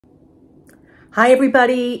Hi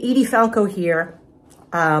everybody, Edie Falco here.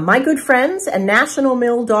 My good friends and National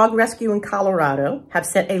Mill Dog Rescue in Colorado have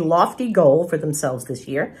set a lofty goal for themselves this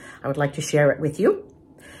year. I would like to share it with you.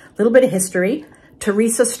 A little bit of history.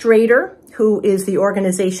 Teresa Strader, who is the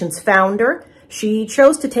organization's founder, she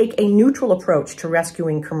chose to take a neutral approach to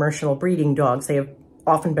rescuing commercial breeding dogs. They have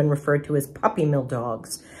often been referred to as puppy mill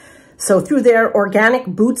dogs. So through their organic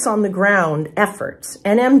boots on the ground efforts,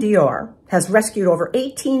 NMDR has rescued over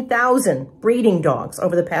 18,000 breeding dogs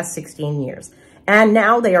over the past 16 years. And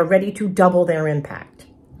now they are ready to double their impact.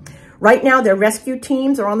 Right now, their rescue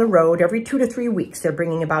teams are on the road every 2 to 3 weeks. They're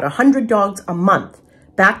bringing about 100 dogs a month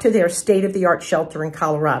back to their state-of-the-art shelter in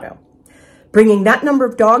Colorado. Bringing that number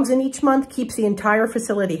of dogs in each month keeps the entire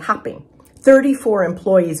facility hopping. 34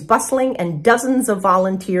 employees bustling and dozens of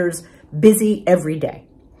volunteers busy every day.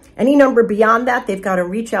 Any number beyond that, they've got to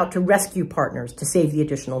reach out to rescue partners to save the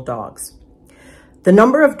additional dogs. The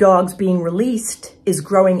number of dogs being released is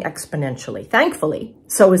growing exponentially. Thankfully,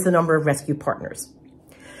 so is the number of rescue partners.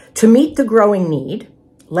 To meet the growing need,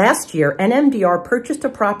 last year, NMDR purchased a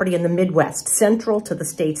property in the Midwest, central to the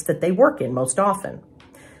states that they work in most often.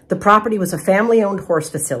 The property was a family-owned horse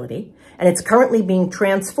facility, and it's currently being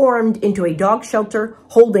transformed into a dog shelter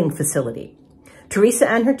holding facility. Teresa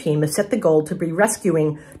and her team have set the goal to be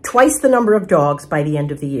rescuing twice the number of dogs by the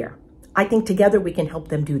end of the year. I think together we can help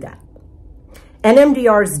them do that.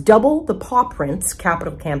 NMDR's Double the Paw Prints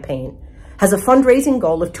capital campaign has a fundraising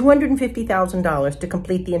goal of $250,000 to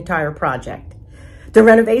complete the entire project. The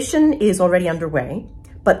renovation is already underway,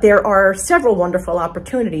 but there are several wonderful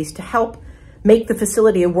opportunities to help make the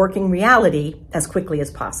facility a working reality as quickly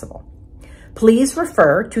as possible. Please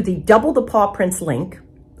refer to the Double the Paw Prints link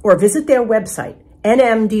or visit their website,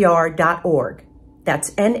 nmdr.org. That's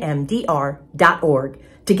nmdr.org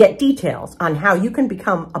to get details on how you can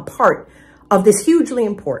become a part of this hugely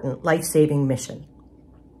important life-saving mission.